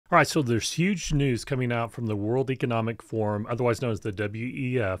All right, so there's huge news coming out from the World Economic Forum, otherwise known as the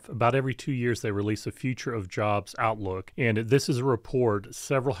WEF. About every 2 years, they release a Future of Jobs Outlook. And this is a report,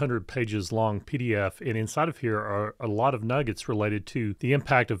 several hundred pages long PDF. And inside of here are a lot of nuggets related to the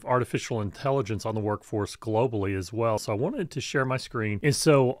impact of artificial intelligence on the workforce globally as well. So I wanted to share my screen. And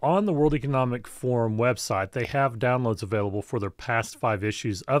so on the World Economic Forum website, they have downloads available for their past 5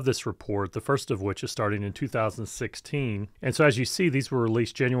 issues of this report, the first of which is starting in 2016. And so as you see, these were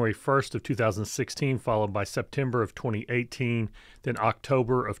released January 1st of 2016, followed by September of 2018, then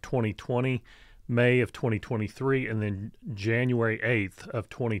October of 2020, May of 2023, and then January 8th of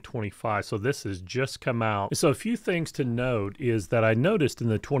 2025. So this has just come out. So a few things to note is that I noticed in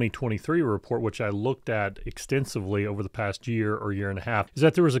the 2023 report, which I looked at extensively over the past year or year and a half, is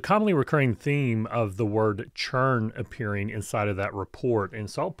that there was a commonly recurring theme of the word churn appearing inside of that report. And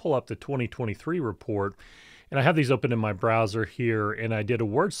so I'll pull up the 2023 report. And I have these open in my browser here, and I did a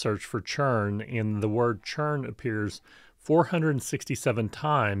word search for churn, and the word churn appears 467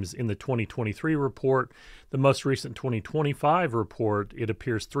 times in the 2023 report. The most recent 2025 report, it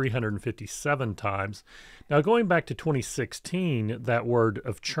appears 357 times. Now, going back to 2016, that word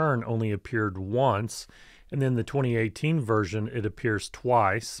of churn only appeared once. And then the 2018 version, it appears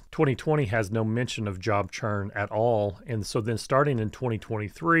twice. 2020 has no mention of job churn at all. And so then starting in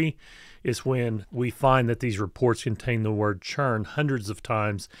 2023 is when we find that these reports contain the word churn hundreds of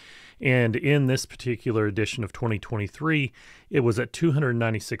times. And in this particular edition of 2023, it was at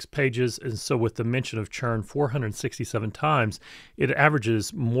 296 pages. And so with the mention of churn 467 times, it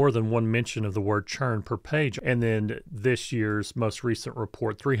averages more than one mention of the word churn per page. And then this year's most recent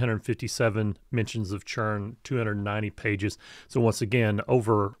report, 357 mentions of churn, 290 pages. So once again,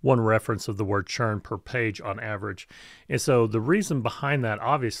 over one reference of the word churn per page on average. And so the reason behind that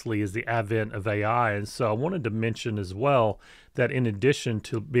obviously is the advent of AI. And so I wanted to mention as well that in addition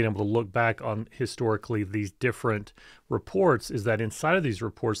to being able to look back on historically these different reports, is that inside of these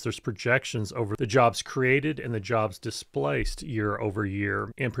reports, there's projections over the jobs created and the jobs displaced year over year,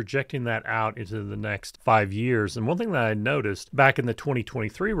 and projecting that out into the next 5 years. And one thing that I noticed back in the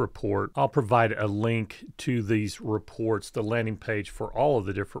 2023 report, I'll provide a link to these reports, the landing page for all of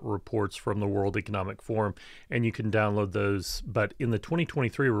the different reports from the World Economic Forum, and you can download those. But in the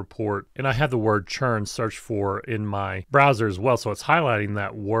 2023 report, and I have the word churn searched for in my browser as well, so it's highlighting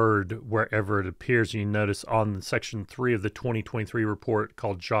that word wherever it appears. You notice on section 3 of the 2023 report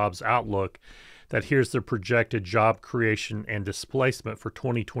called Jobs Outlook that here's the projected job creation and displacement for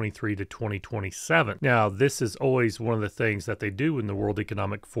 2023 to 2027. Now, this is always one of the things that they do in the World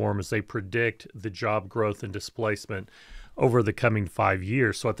Economic Forum is they predict the job growth and displacement over the coming 5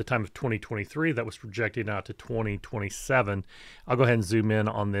 years. So at the time of 2023, that was projecting out to 2027. I'll go ahead and zoom in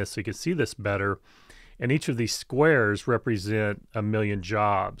on this so you can see this better. And each of these squares represent 1 million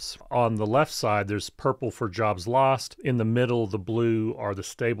jobs. On the left side, there's purple for jobs lost. In the middle, the blue are the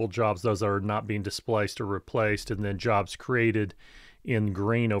stable jobs, those that are not being displaced or replaced, and then jobs created in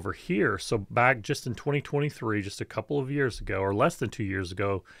green over here. So back just in 2023, just a couple of years ago, or less than 2 years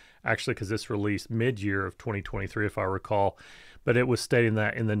ago, actually, because this released mid-year of 2023, if I recall, but it was stating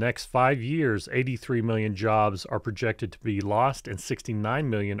that in the next 5 years, 83 million jobs are projected to be lost and 69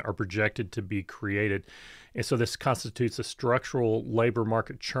 million are projected to be created. And so this constitutes a structural labor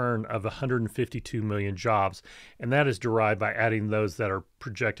market churn of 152 million jobs. And that is derived by adding those that are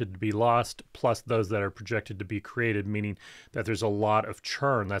projected to be lost plus those that are projected to be created, meaning that there's a lot of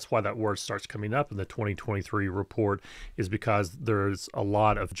churn. That's why that word starts coming up in the 2023 report, is because there's a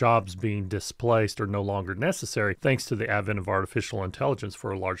lot of jobs being displaced or no longer necessary thanks to the advent of artificial intelligence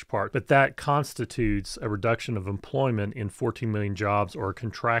for a large part. But that constitutes a reduction of employment in 14 million jobs, or a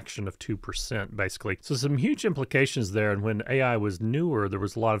contraction of 2% basically. So some huge implications there. And when AI was newer, there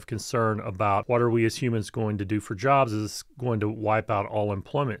was a lot of concern about what are we as humans going to do for jobs? Is this going to wipe out all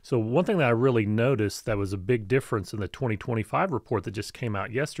employment? So one thing that I really noticed that was a big difference in the 2025 report that just came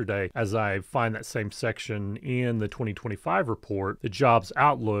out yesterday, as I find that same section in the 2025 report, the jobs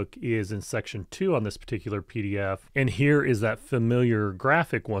outlook is in section 2 on this particular PDF. And here is that familiar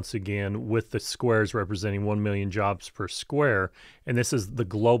graphic once again with the squares representing 1 million jobs per square. And this is the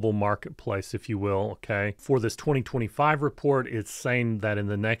global marketplace, if you will, okay? For this 2025 report, it's saying that in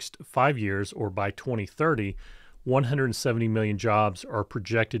the next 5 years, or by 2030, 170 million jobs are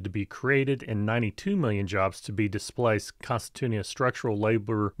projected to be created and 92 million jobs to be displaced, constituting a structural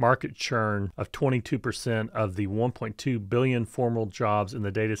labor market churn of 22% of the 1.2 billion formal jobs in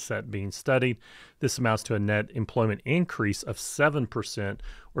the data set being studied. This amounts to a net employment increase of 7%,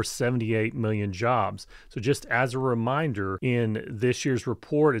 or 78 million jobs. So just as a reminder, in this year's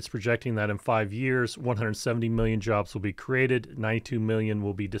report, it's projecting that in 5 years, 170 million jobs will be created, 92 million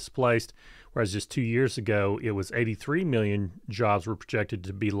will be displaced, whereas just 2 years ago, it was 83 million jobs were projected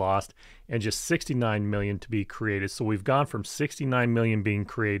to be lost and just 69 million to be created. So we've gone from 69 million being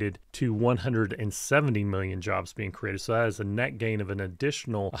created to 170 million jobs being created. So that is a net gain of an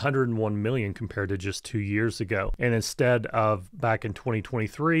additional 101 million compared to just 2 years ago. And instead of back in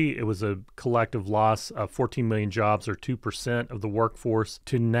 2023, it was a collective loss of 14 million jobs, or 2% of the workforce,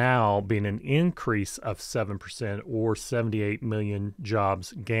 to now being an increase of 7%, or 78 million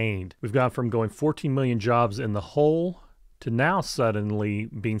jobs gained. We've gone from going 14 million jobs in the hole to now suddenly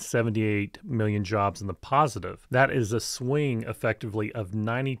being 78 million jobs in the positive. That is a swing effectively of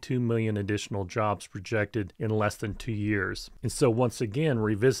 92 million additional jobs projected in less than 2 years. And so once again,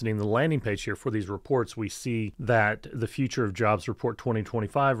 revisiting the landing page here for these reports, we see that the Future of Jobs Report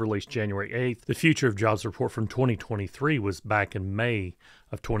 2025 released January 8th. The Future of Jobs Report from 2023 was back in May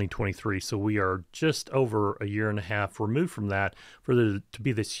of 2023. So we are just over a year and a half removed from that for there to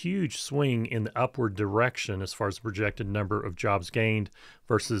be this huge swing in the upward direction as far as the projected number of jobs gained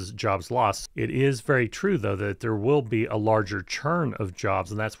versus jobs lost. It is very true, though, that there will be a larger churn of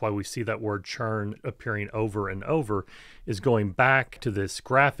jobs, and that's why we see that word churn appearing over and over, is going back to this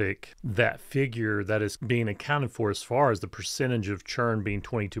graphic. That figure that is being accounted for as far as the percentage of churn being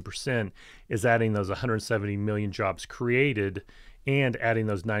 22% is adding those 170 million jobs created and adding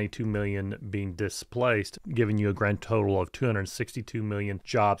those 92 million being displaced, giving you a grand total of 262 million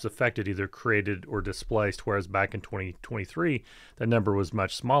jobs affected, either created or displaced, whereas back in 2023, that number was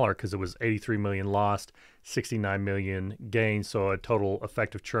much smaller because it was 83 million lost, 69 million gained, so a total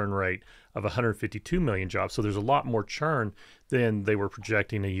effective churn rate of 152 million jobs. So there's a lot more churn than they were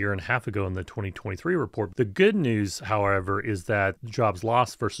projecting a year and a half ago in the 2023 report. The good news, however, is that jobs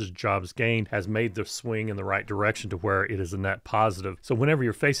lost versus jobs gained has made the swing in the right direction to where it is a net positive. So whenever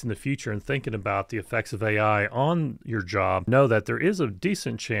you're facing the future and thinking about the effects of AI on your job, know that there is a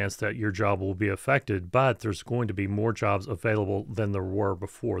decent chance that your job will be affected, but there's going to be more jobs available than there were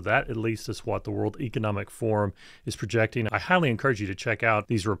before. That, at least, is what the World Economic Forum is projecting. I highly encourage you to check out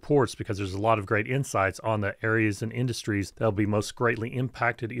these reports because there's a lot of great insights on the areas and industries that will be most greatly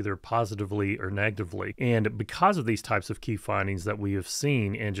impacted either positively or negatively. And because of these types of key findings that we have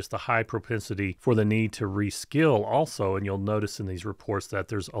seen and just the high propensity for the need to reskill also, and you'll notice in these reports that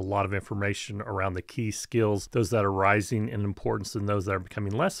there's a lot of information around the key skills, those that are rising in importance and those that are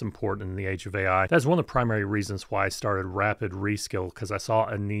becoming less important in the age of AI. That's one of the primary reasons why I started Rapid Reskill, because I saw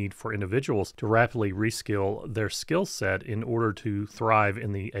a need for individuals to rapidly reskill their skill set in order to thrive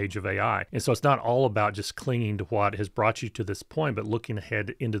in the age of AI. And so it's not all about just clinging to what has brought you to this point, but looking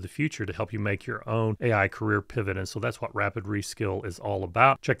ahead into the future to help you make your own AI career pivot. And so that's what Rapid Reskill is all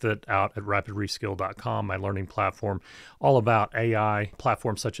about. Check that out at rapidreskill.com, my learning platform, all about AI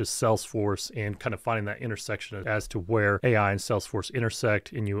platforms such as Salesforce and kind of finding that intersection as to where AI and Salesforce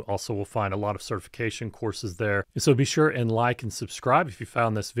intersect. And you also will find a lot of certification courses there. And so be sure and like and subscribe. If you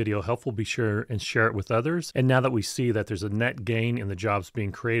found this video helpful, be sure and share it with others. And now that we see that there's a net gain in the jobs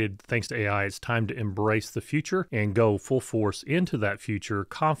being created thanks to AI, it's time to embrace the future and go full force into that future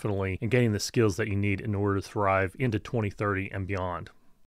confidently and gaining the skills that you need in order to thrive into 2030 and beyond.